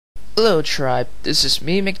Hello tribe, this is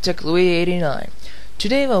me McTechLouis89.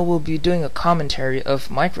 Today I will be doing a commentary of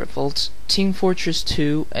MicroVolts,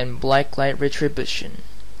 TeamFortress2 and Blacklight Retribution.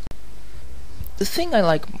 The thing I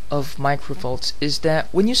like of MicroVolts is that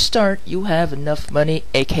when you start you have enough money,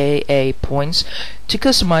 aka points, to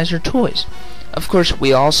customize your toys. Of course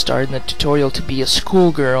we all start in the tutorial to be a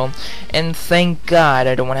schoolgirl, and thank God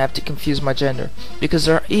I don't want to have to confuse my gender, because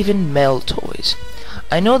there are even male toys.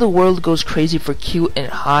 I know the world goes crazy for cute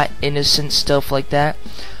and hot, innocent stuff like that.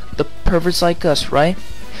 The perverts like us, right?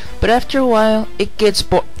 But after a while, it gets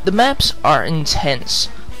boring. The maps are intense.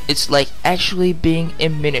 It's like actually being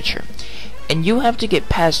in miniature. And you have to get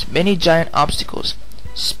past many giant obstacles.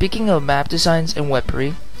 Speaking of map designs and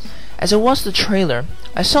weaponry, as I watched the trailer,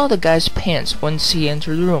 I saw the guy's pants once he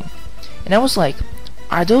entered the room. And I was like,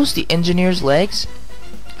 are those the engineer's legs?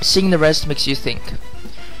 Seeing the rest makes you think.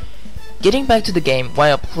 Getting back to the game,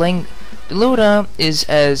 while playing, the loadout is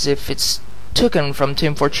as if it's taken from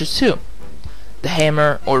TeamFortress2. The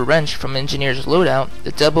hammer or wrench from Engineer's loadout,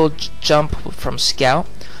 the double jump from Scout,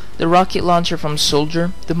 the rocket launcher from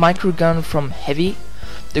Soldier, the microgun from Heavy,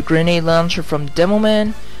 the grenade launcher from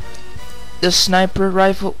Demoman, the sniper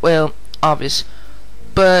rifle, well, obvious,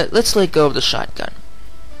 but let's let go of the shotgun.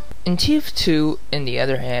 In TF2, on the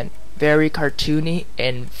other hand, very cartoony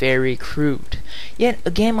and very crude, yet a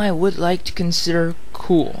game I would like to consider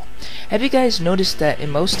cool. Have you guys noticed that in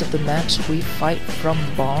most of the maps we fight from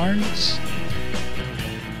barns?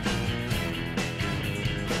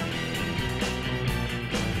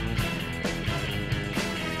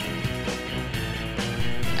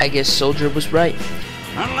 I guess Soldier was right.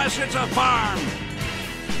 Unless it's a farm!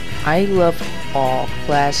 I love all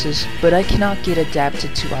classes, but I cannot get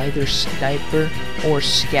adapted to either Sniper or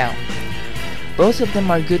Scout. Both of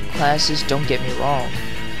them are good classes, don't get me wrong.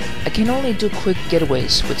 I can only do quick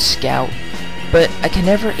getaways with Scout, but I can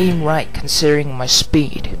never aim right considering my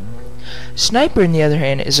speed. Sniper, on the other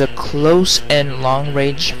hand, is a close and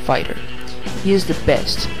long-range fighter. He is the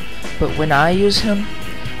best, but when I use him,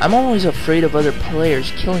 I'm always afraid of other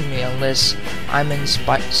players killing me unless I'm in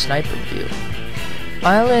sniper view.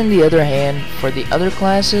 While on the other hand, for the other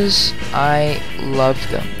classes, I love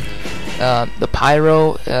them. The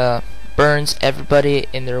Pyro burns everybody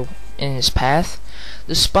in his path.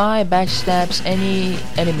 The Spy backstabs any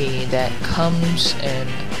enemy that comes in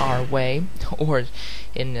our way, or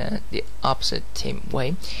in the opposite team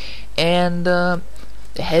way. And the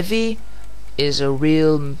Heavy is a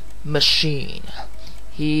real machine.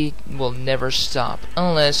 He will never stop,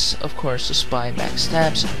 unless, of course, the Spy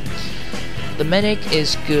backstabs him. The Medic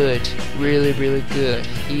is good, really good.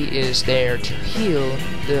 He is there to heal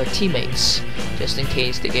the teammates, just in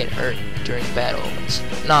case they get hurt during battle. It's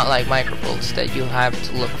not like MicroVolts that you have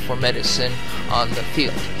to look for medicine on the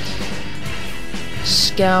field.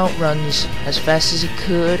 Scout runs as fast as he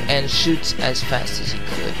could and shoots as fast as he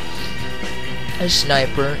could. A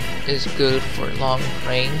Sniper is good for long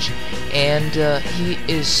range, and he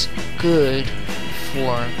is good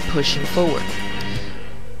for pushing forward.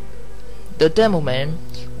 The Demoman,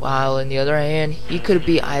 while on the other hand, he could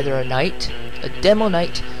be either a knight, a demo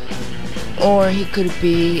knight, or he could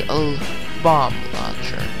be a bomb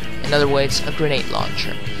launcher. In other words, a grenade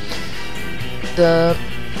launcher.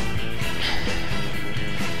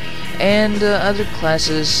 And other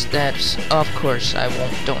classes that, of course, I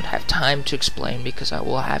don't have time to explain because I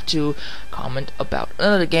will have to comment about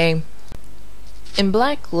another game. In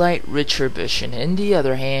Blacklight Retribution, on the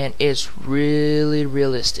other hand, is really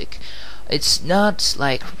realistic. It's not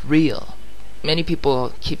like real. Many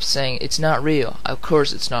people keep saying it's not real. Of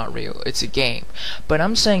course it's not real. It's a game. But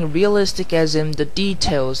I'm saying realistic as in the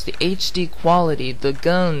details, the HD quality, the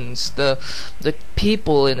guns, the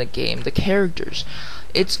people in the game, the characters.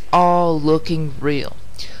 It's all looking real.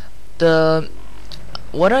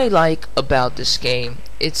 What I like about this game,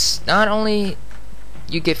 it's not only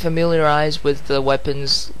you get familiarized with the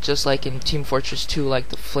weapons just like in TeamFortress2, like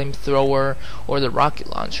the flamethrower or the rocket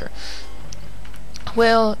launcher.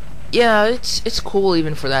 Well, yeah, it's cool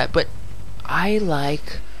even for that, but I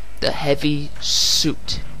like the heavy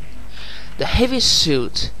suit. The heavy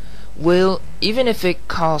suit will, even if it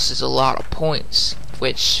costs a lot of points,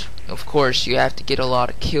 which of course you have to get a lot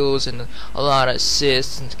of kills and a lot of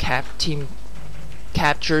assists and team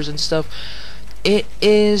captures and stuff, it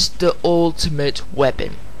is the ultimate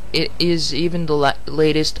weapon. It is even the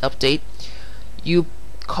latest update. You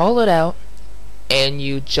call it out and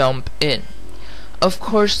you jump in. Of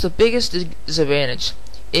course, the biggest disadvantage,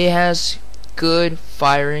 it has good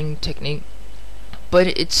firing technique, but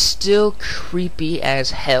it's still creepy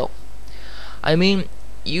as hell. I mean,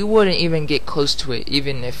 you wouldn't even get close to it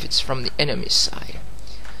even if it's from the enemy side.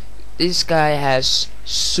 this guy has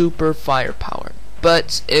super firepower.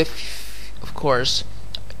 But if, of course,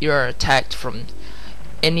 you're attacked from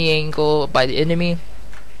any angle by the enemy,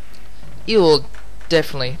 you will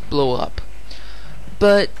definitely blow up.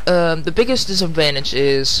 But the biggest disadvantage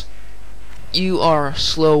is you are a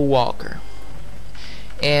slow walker,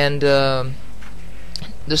 and the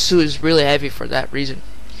suit is really heavy for that reason.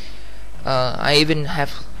 I even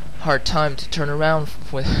have hard time to turn around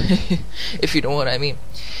with if you know what I mean.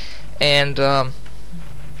 And but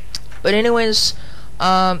anyways,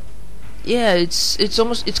 yeah, it's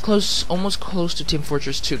almost close to Team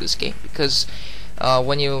Fortress 2, this game, because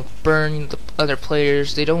when you burn the other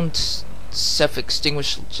players, they don't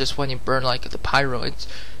self-extinguish just when you burn like the pyro.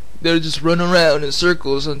 They'll just run around in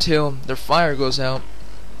circles until their fire goes out,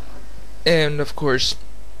 and of course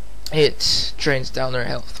it drains down their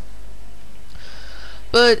health.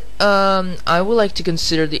 But I would like to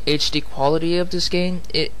consider the HD quality of this game.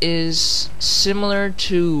 It is similar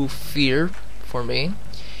to Fear for me,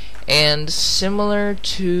 and similar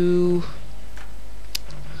to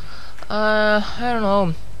I don't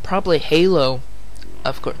know, probably Halo.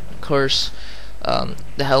 Of course,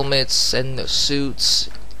 the helmets and the suits,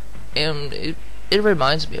 and it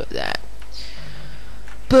reminds me of that.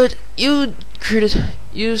 But you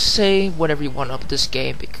say whatever you want of this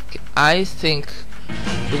game. I think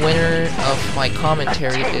the winner of my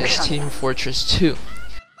commentary is Team Fortress 2.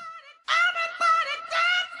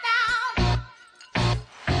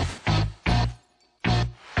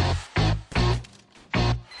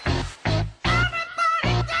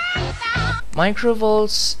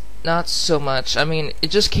 MicroVolts, not so much. I mean,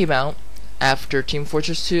 it just came out after Team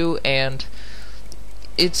Fortress 2, and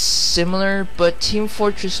it's similar, but Team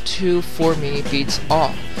Fortress 2 for me beats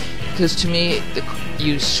all, because to me,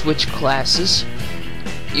 you switch classes.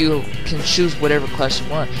 You can choose whatever class you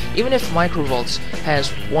want. Even if MicroVolts has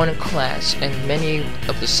one class and many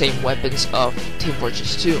of the same weapons of Team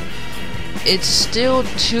Fortress 2, it's still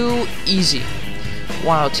too easy,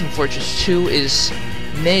 while Team Fortress 2 is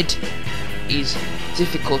mid-easy,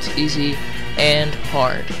 difficult, easy, and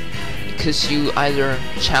hard, because you either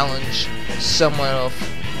challenge someone of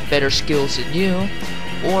better skills than you,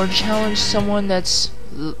 or challenge someone that's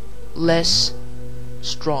less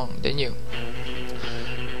strong than you.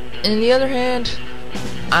 On the other hand,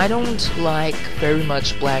 I don't like very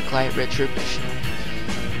much Blacklight Retribution.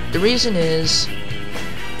 The reason is,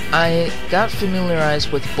 I got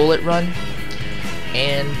familiarized with Bullet Run,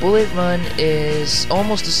 and Bullet Run is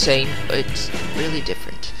almost the same, but it's really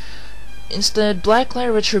different. Instead,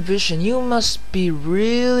 Blacklight Retribution, you must be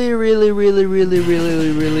really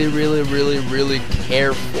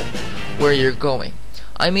careful where you're going.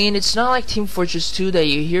 I mean, it's not like Team Fortress 2 that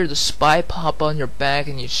you hear the spy pop on your back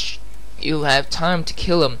and you have time to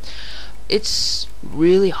kill him. It's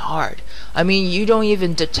really hard. I mean, you don't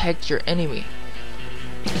even detect your enemy.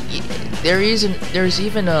 There's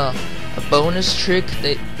even a bonus trick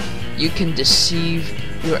that you can deceive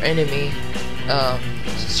your enemy.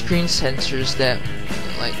 Screen sensors that,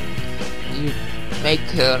 like, you make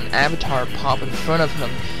an avatar pop in front of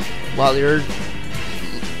him while you're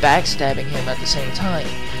backstabbing him at the same time.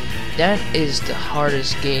 That is the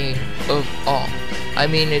hardest game of all. I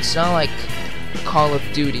mean, it's not like Call of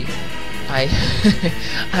Duty. I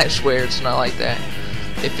swear it's not like that.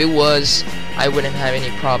 If it was, I wouldn't have any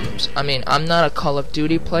problems. I mean, I'm not a Call of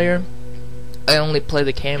Duty player. I only play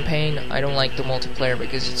the campaign. I don't like the multiplayer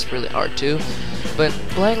because it's really hard too. But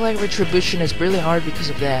Blacklight Retribution is really hard because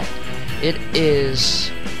of that. It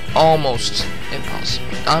is almost impossible.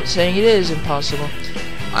 I'm saying it is impossible.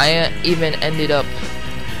 I even ended up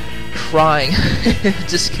crying.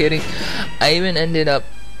 Just kidding. I even ended up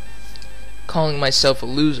calling myself a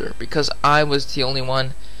loser because I was the only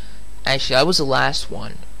one. Actually, I was the last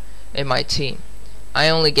one in my team. I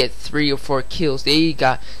only get 3 or 4 kills. They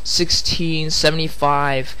got 16,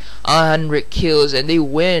 75, 100 kills, and they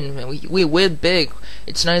win. And we win big.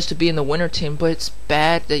 It's nice to be in the winner team, but it's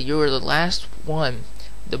bad that you're the last one,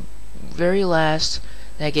 the very last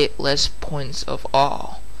that get less points of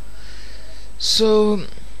all. So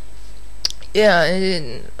yeah,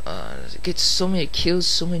 it gets so many kills,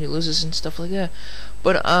 so many losses and stuff like that.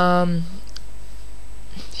 But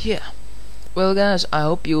yeah. Well guys, I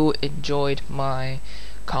hope you enjoyed my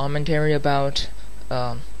commentary about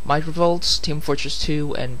MicroVolts, Team Fortress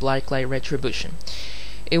 2, and Blacklight Retribution.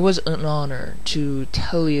 It was an honor to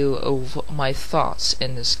tell you of my thoughts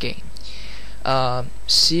in this game.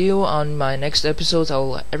 See you on my next episodes I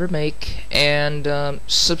will ever make, and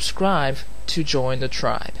subscribe to join the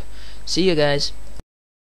tribe. See you guys.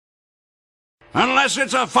 Unless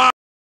it's a fire.